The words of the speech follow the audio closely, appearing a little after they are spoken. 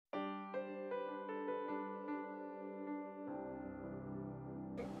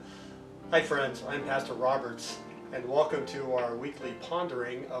Hi friends, I'm Pastor Roberts, and welcome to our weekly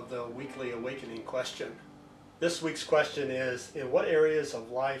pondering of the weekly awakening question. This week's question is, in what areas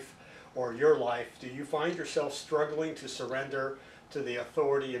of life or your life do you find yourself struggling to surrender to the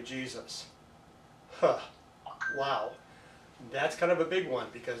authority of Jesus? Wow. That's kind of a big one,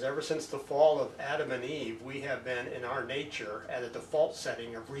 because ever since the fall of Adam and Eve, we have been in our nature at a default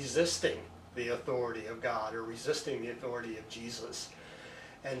setting of resisting the authority of God or resisting the authority of Jesus.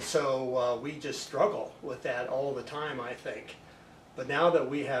 And so we just struggle with that all the time, I think. But now that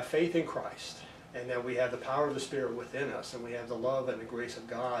we have faith in Christ, and that we have the power of the Spirit within us, and we have the love and the grace of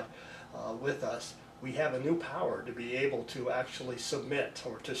God with us, we have a new power to be able to actually submit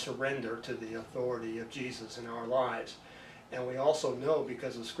or to surrender to the authority of Jesus in our lives. And we also know,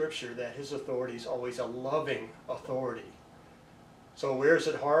 because of Scripture, that His authority is always a loving authority. So where is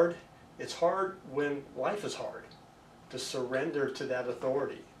it hard? It's hard when life is hard, to surrender to that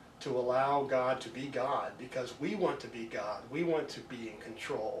authority, to allow God to be God, because we want to be God. We want to be in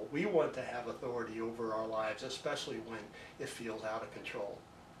control. We want to have authority over our lives, especially when it feels out of control.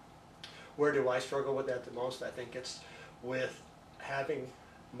 Where do I struggle with that the most? I think it's with having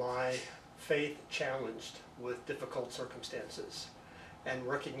my faith challenged with difficult circumstances and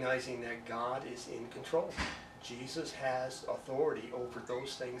recognizing that God is in control. Jesus has authority over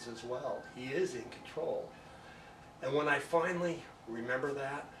those things as well. He is in control. And when I finally remember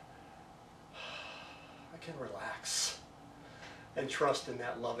that, I can relax and trust in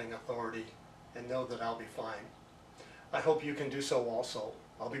that loving authority and know that I'll be fine. I hope you can do so also.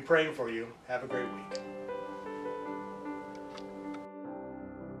 I'll be praying for you. Have a great week.